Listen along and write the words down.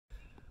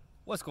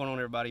What's going on,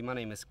 everybody? My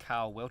name is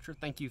Kyle Welcher.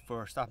 Thank you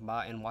for stopping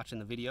by and watching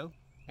the video.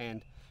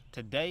 And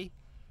today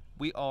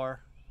we are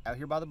out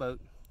here by the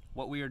boat.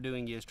 What we are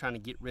doing is trying to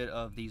get rid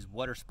of these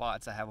water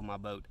spots I have on my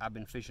boat. I've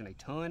been fishing a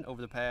ton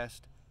over the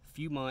past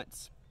few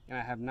months and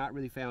I have not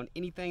really found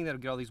anything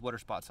that'll get all these water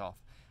spots off.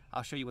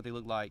 I'll show you what they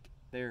look like.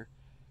 They're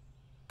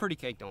pretty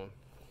caked on.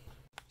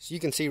 So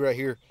you can see right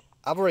here,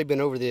 I've already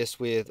been over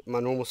this with my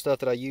normal stuff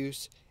that I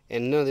use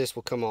and none of this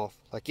will come off.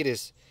 Like, it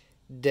is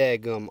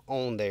daggum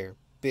on there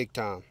big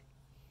time.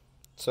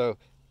 So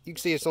you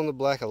can see it's on the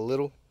black a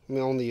little. I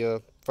mean, on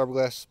the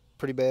fiberglass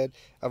pretty bad.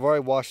 I've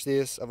already washed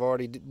this. I've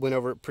already went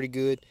over it pretty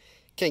good.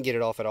 Can't get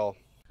it off at all.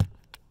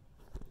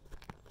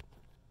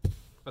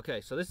 Okay,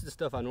 so this is the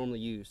stuff I normally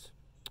use.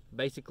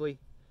 Basically,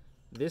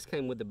 this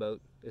came with the boat.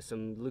 It's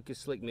some Lucas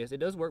Slick Mist. It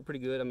does work pretty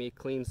good. I mean, it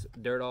cleans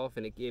dirt off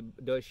and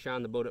it does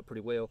shine the boat up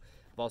pretty well.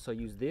 I've also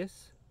used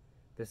this.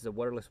 This is a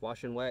waterless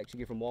washing wax you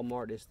get from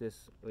Walmart.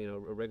 This you know,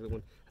 a regular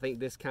one. I think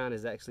this kind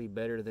is actually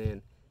better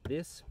than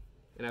this.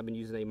 And I've been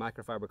using a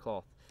microfiber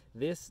cloth.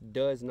 This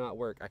does not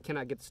work. I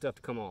cannot get the stuff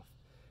to come off.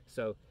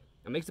 So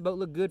it makes the boat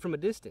look good from a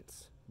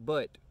distance,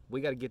 but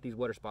we got to get these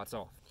water spots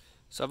off.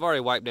 So I've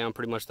already wiped down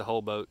pretty much the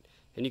whole boat,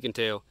 and you can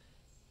tell,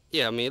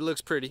 yeah, I mean, it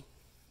looks pretty.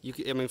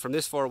 I mean, from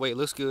this far away, it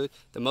looks good.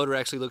 The motor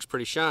actually looks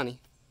pretty shiny,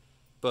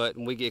 but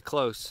when we get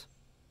close,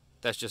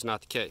 that's just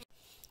not the case.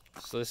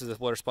 So this is the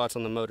water spots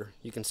on the motor.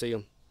 You can see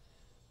them.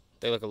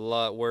 They look a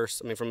lot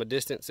worse. I mean, from a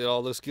distance, it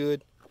all looks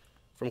good.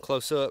 From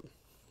close up,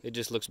 it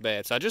just looks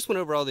bad. So I just went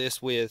over all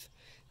this with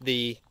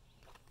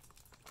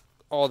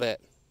all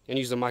that and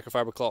used a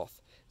microfiber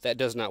cloth. That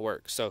does not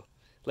work. So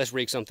let's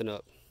rig something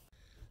up.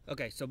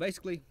 Okay, so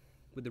basically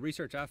with the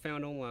research I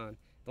found online,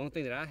 the only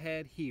thing that I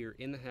had here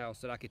in the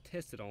house that I could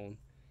test it on,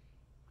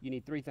 you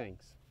need three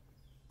things.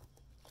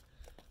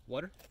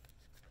 Water.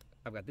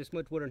 I've got this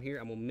much water in here.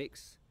 I'm gonna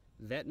mix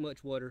that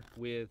much water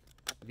with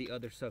the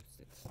other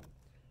substance.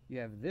 You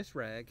have this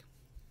rag.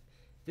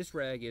 This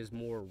rag is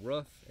more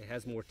rough. It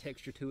has more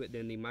texture to it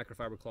than the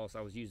microfiber cloths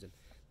I was using.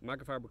 The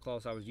microfiber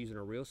cloths I was using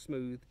are real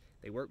smooth.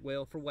 They work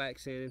well for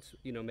waxing and,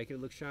 you know, making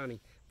it look shiny,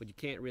 but you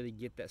can't really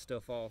get that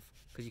stuff off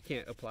because you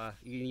can't apply.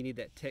 You need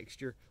that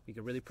texture. You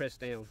can really press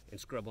down and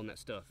scrub on that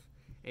stuff.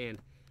 And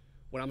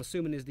what I'm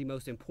assuming is the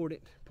most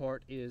important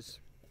part is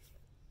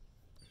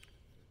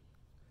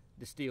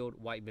distilled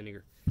white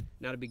vinegar.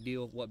 Not a big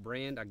deal what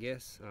brand, I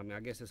guess. I mean, I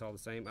guess it's all the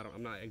same.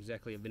 I'm not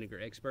exactly a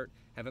vinegar expert.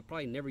 Have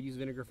probably never used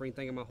vinegar for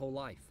anything in my whole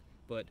life.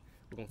 But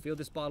we're gonna fill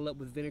this bottle up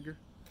with vinegar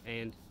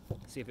and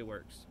see if it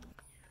works.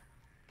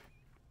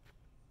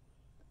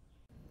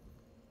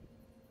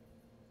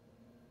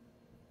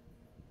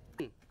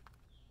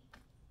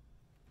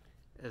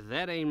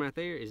 That aim right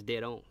there is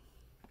dead on.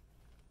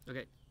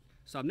 Okay,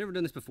 so I've never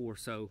done this before,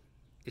 so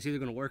it's either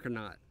gonna work or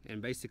not.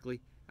 And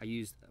basically, I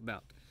used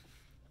about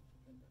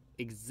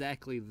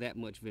exactly that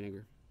much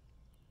vinegar,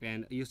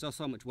 and you saw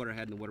how much water I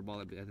had in the water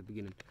bottle at the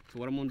beginning. So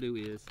what I'm gonna do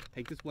is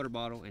take this water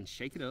bottle and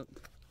shake it up,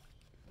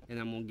 and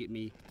I'm gonna get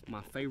me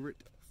my favorite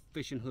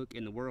fishing hook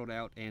in the world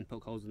out and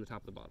poke holes in the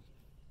top of the bottle.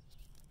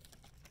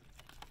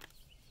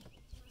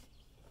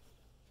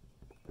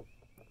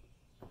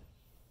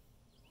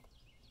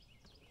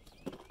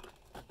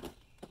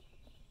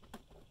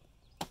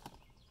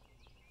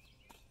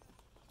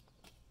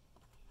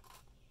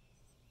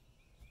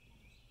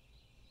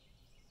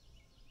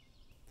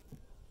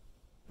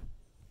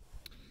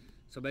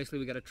 So basically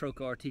we got a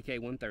Trocar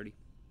TK130.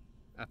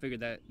 I figured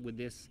that with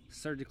this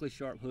surgically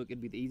sharp hook,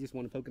 it'd be the easiest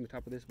one to poke in the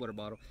top of this water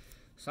bottle.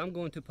 So I'm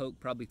going to poke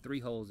probably 3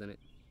 holes in it,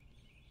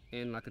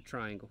 in like a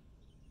triangle.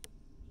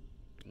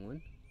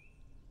 1,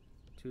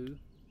 2,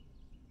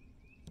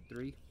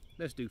 3,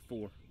 let's do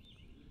 4.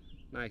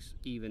 Nice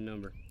even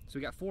number. So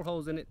we got 4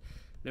 holes in it.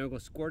 Now we're gonna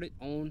squirt it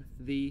on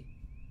the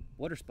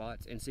water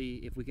spots and see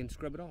if we can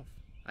scrub it off.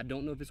 I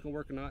don't know if it's gonna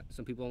work or not.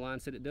 Some people online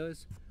said it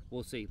does.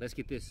 We'll see. Let's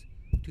get this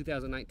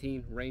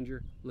 2019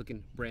 Ranger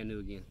looking brand new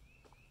again.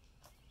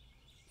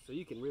 So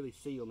you can really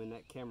see them in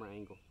that camera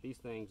angle. These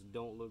things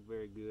don't look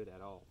very good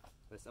at all.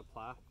 Let's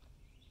apply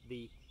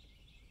the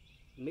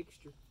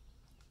mixture.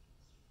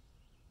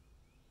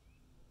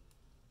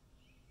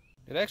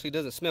 It actually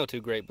doesn't smell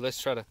too great, but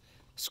let's try to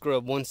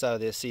scrub one side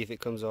of this, see if it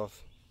comes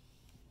off.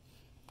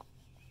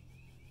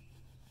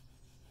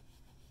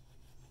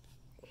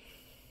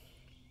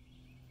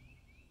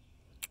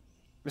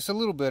 It's a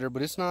little better,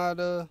 but it's not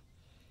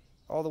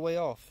all the way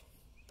off.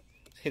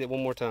 Let's hit it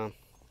one more time.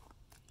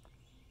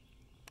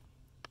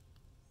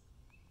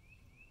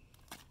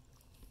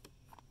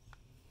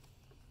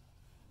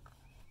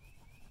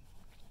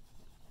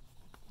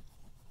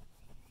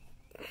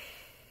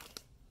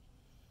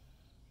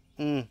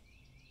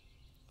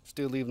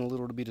 Still leaving a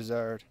little to be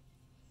desired.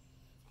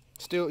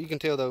 Still, you can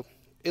tell though,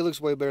 it looks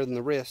way better than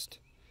the rest.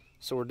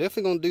 So we're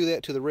definitely going to do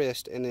that to the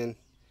rest, and then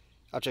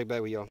I'll check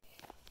back with y'all.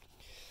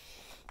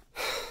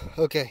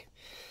 Okay,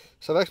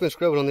 so I've actually been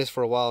scrubbing on this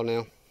for a while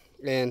now,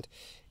 and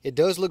it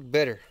does look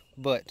better,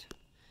 but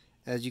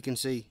as you can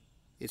see,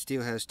 it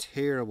still has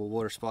terrible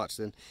water spots.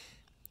 And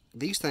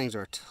these things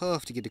are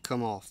tough to get to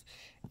come off.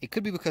 It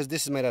could be because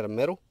this is made out of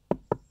metal,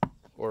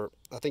 or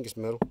I think it's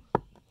metal.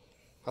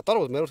 I thought it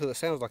was metal till it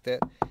sounds like that.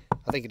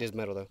 I think it is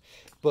metal though.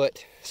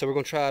 But, so we're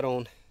gonna try it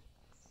on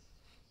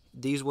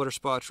these water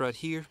spots right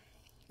here,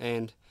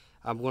 and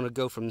I'm gonna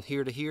go from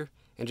here to here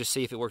and just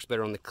see if it works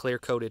better on the clear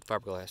coated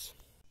fiberglass.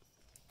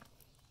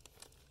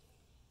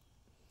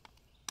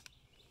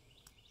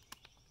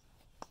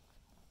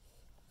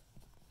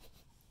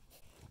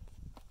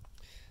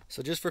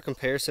 So just for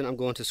comparison, I'm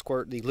going to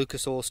squirt the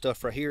Lucas Oil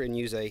stuff right here and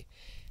use a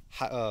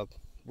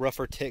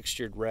rougher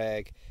textured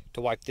rag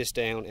to wipe this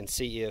down and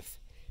see if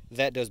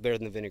that does better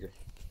than the vinegar.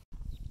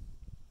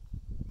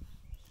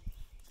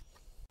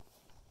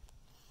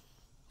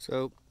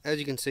 So as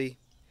you can see,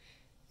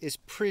 it's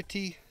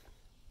pretty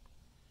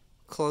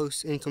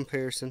close in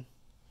comparison.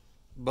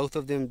 Both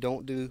of them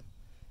don't do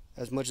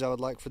as much as I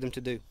would like for them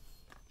to do.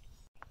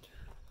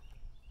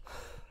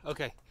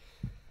 Okay,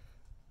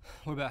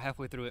 we're about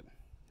halfway through it.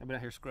 I've been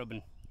out here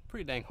scrubbing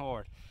pretty dang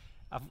hard.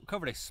 I've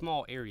covered a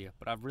small area,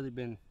 but I've really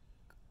been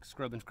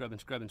scrubbing.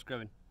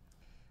 The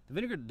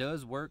vinegar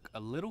does work a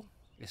little.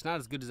 It's not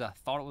as good as I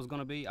thought it was going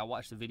to be. I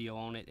watched the video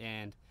on it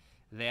and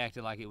they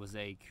acted like it was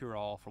a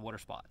cure-all for water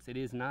spots. It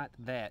is not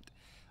that.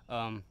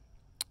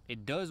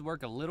 It does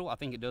work a little. I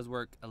think it does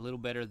work a little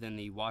better than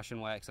the wash and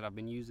wax that I've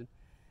been using.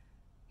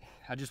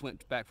 I just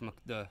went back from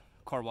the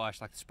car wash,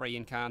 like the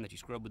spray-in kind that you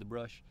scrub with the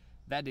brush.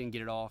 That didn't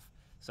get it off.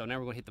 So now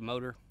we're going to hit the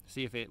motor,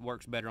 see if it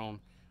works better on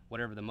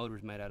whatever the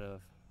motor's made out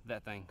of,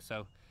 that thing.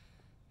 So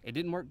it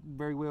didn't work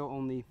very well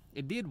on the,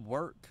 it did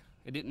work.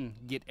 It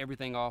didn't get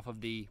everything off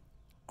of the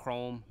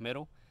chrome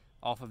metal,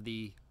 off of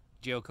the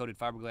gel coated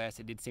fiberglass.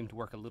 It did seem to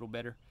work a little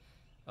better.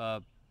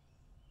 Let's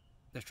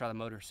try the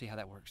motor, see how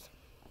that works.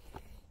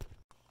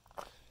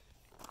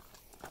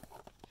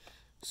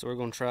 So we're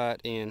going to try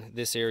it in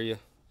this area.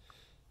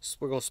 So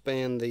we're going to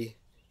span the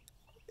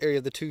area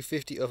of the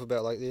 250 up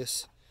about like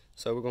this.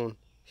 So we're going to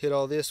hit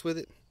all this with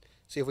it,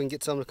 see if we can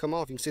get something to come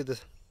off. You can see the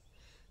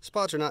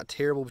spots are not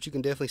terrible, but you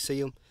can definitely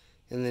see them.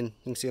 And then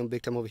you can see them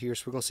big time over here.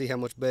 So we're going to see how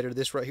much better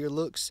this right here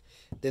looks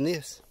than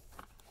this.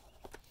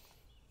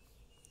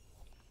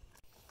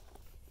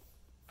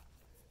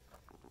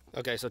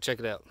 Okay, so check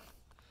it out.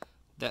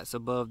 That's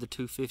above the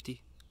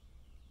 250.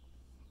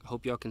 I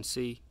hope y'all can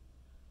see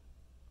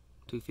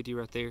 250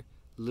 right there.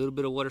 A little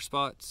bit of water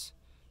spots,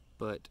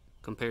 but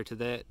compared to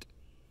that,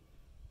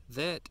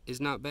 that is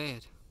not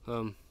bad.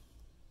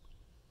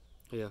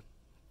 Yeah,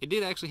 it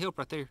did actually help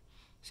right there.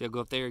 See, I'll go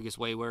up there, it gets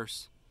way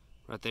worse.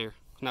 Right there,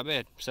 not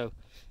bad. So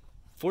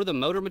for the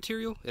motor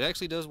material, it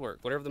actually does work.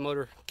 Whatever the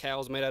motor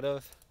cowl's made out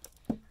of,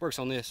 works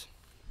on this.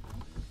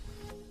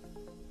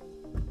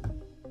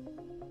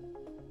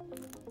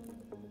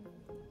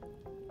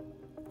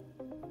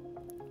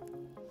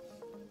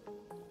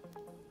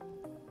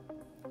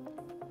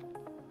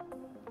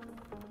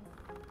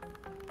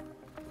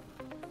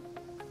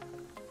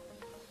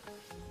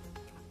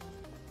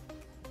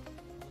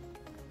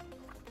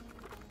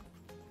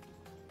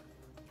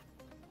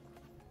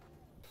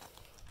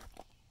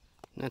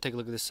 Now take a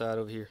look at this side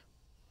over here.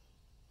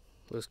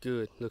 Looks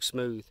good, looks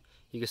smooth.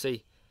 You can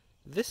see,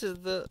 this is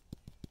the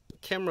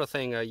camera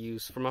thing I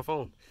use for my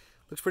phone.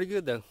 Looks pretty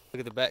good though. Look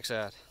at the back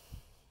side.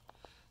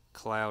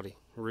 Cloudy,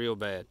 real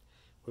bad.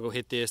 We're gonna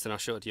hit this and I'll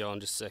show it to y'all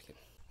in just a second.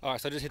 All right,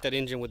 so I just hit that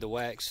engine with the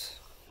wax,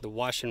 the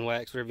wash and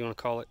wax, whatever you wanna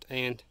call it.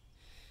 And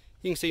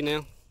you can see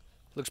now,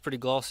 looks pretty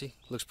glossy,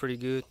 looks pretty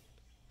good.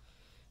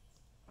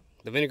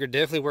 The vinegar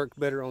definitely worked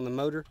better on the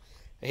motor.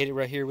 I hit it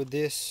right here with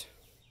this.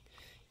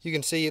 You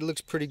can see it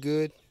looks pretty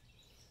good.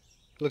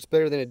 It looks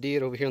better than it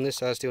did over here on this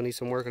side. Still needs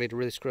some work. I need to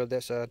really scrub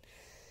that side.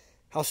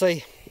 I'll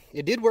say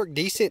it did work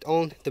decent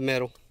on the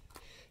metal.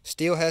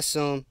 Still has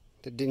some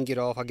that didn't get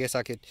off. I guess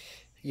I could,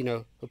 you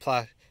know,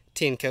 apply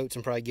 10 coats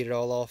and probably get it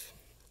all off.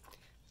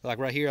 Like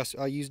right here,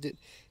 I used it.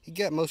 It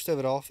got most of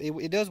it off.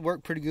 It does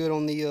work pretty good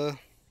on the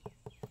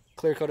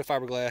clear coated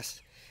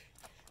fiberglass.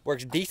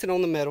 Works decent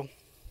on the metal.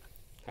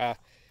 I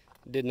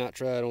did not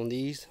try it on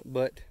these,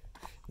 but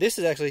this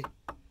is actually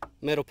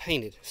metal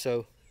painted,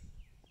 so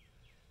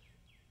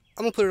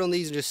I'm gonna put it on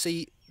these and just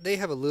see. They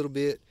have a little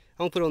bit.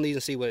 I'm gonna put it on these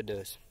and see what it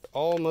does.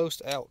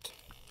 Almost out.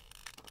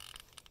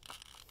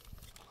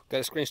 Got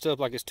it scrunched up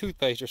like it's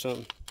toothpaste or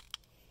something.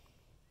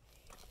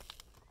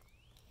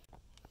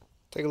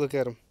 Take a look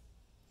at them.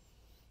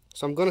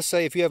 So I'm gonna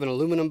say if you have an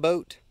aluminum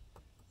boat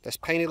that's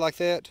painted like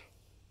that,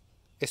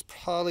 it's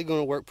probably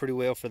gonna work pretty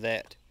well for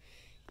that,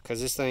 because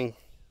this thing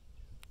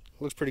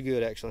looks pretty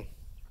good actually.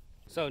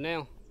 So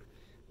now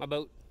my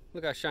boat,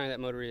 look how shiny that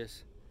motor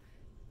is.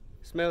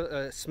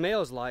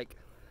 Smells like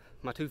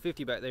my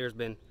 250 back there has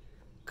been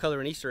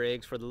coloring Easter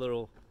eggs for the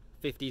little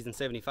 50s and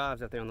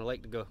 75s out there on the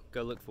lake to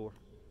go look for.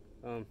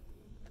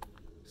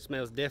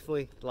 Smells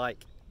definitely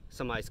like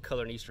somebody's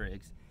coloring Easter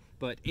eggs.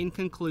 But in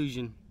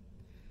conclusion,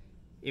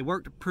 it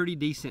worked pretty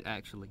decent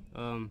actually.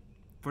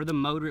 For the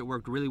motor, it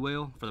worked really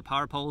well. For the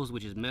power poles,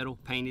 which is metal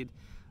painted,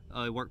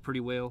 it worked pretty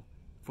well.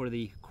 For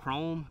the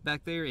chrome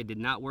back there, it did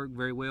not work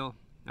very well.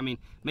 I mean,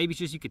 maybe it's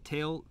just you could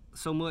tell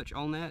so much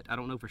on that. I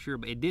don't know for sure,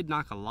 but it did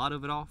knock a lot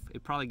of it off.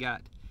 It probably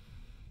got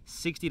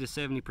 60 to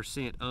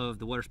 70% of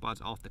the water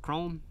spots off the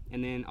chrome,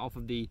 and then off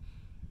of the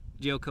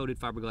gel coated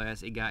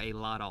fiberglass it got a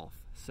lot off.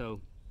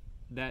 So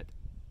that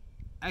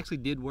actually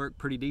did work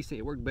pretty decent.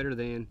 It worked better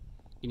than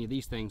any of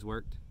these things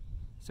worked,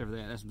 except for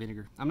that's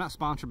vinegar. I'm not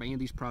sponsored by any of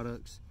these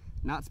products,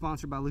 not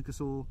sponsored by Lucas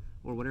Oil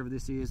or whatever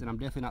this is, and I'm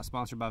definitely not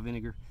sponsored by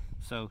vinegar.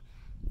 So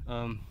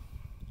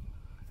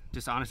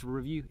just honest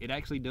review, it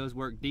actually does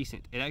work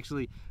decent. It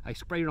actually, I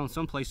sprayed it on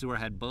some places where I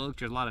had bugs.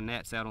 There's a lot of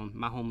gnats out on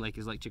my home lake,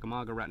 is Lake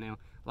Chickamauga right now.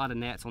 A lot of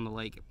gnats on the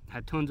lake.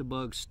 Had tons of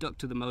bugs stuck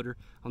to the motor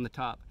on the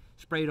top.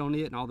 Sprayed on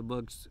it and all the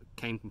bugs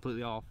came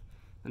completely off,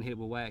 and hit it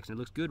with wax, and it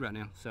looks good right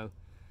now. So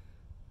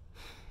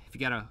if you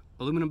got a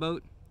aluminum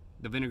boat,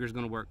 the vinegar is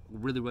going to work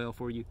really well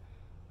for you.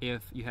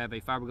 If you have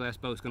a fiberglass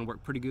boat, it's going to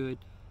work pretty good.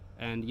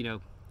 And you know,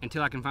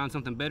 until I can find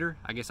something better,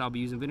 I guess I'll be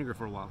using vinegar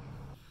for a while.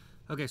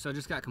 Okay, so I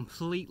just got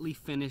completely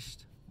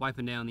finished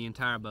wiping down the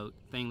entire boat.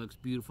 Thing looks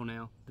beautiful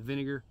now. The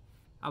vinegar,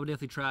 I would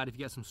definitely try it if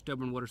you got some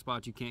stubborn water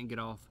spots you can't get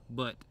off.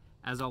 But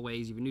as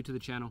always, if you're new to the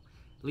channel,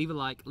 leave a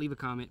like, leave a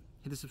comment,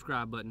 hit the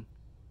subscribe button.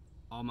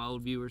 All my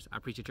old viewers, I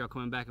appreciate y'all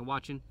coming back and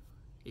watching.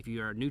 If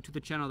you are new to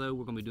the channel though,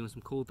 we're gonna be doing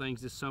some cool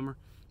things this summer.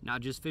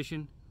 Not just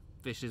fishing.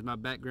 Fishing is my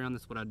background.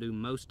 That's what I do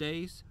most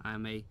days. I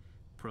am a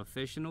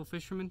professional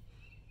fisherman,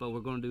 but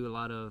we're gonna do a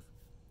lot of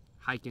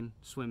hiking,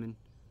 swimming,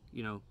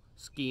 you know,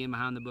 skiing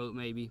behind the boat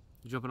maybe,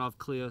 jumping off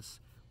cliffs,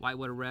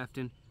 whitewater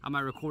rafting. I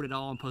might record it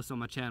all and post it on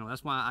my channel.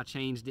 That's why I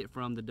changed it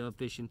from the dove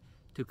fishing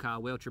to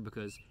Kyle Welcher,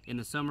 because in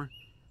the summer,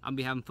 I'm gonna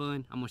be having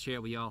fun. I'm gonna share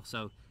it with y'all.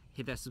 So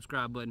hit that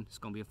subscribe button. It's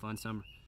gonna be a fun summer.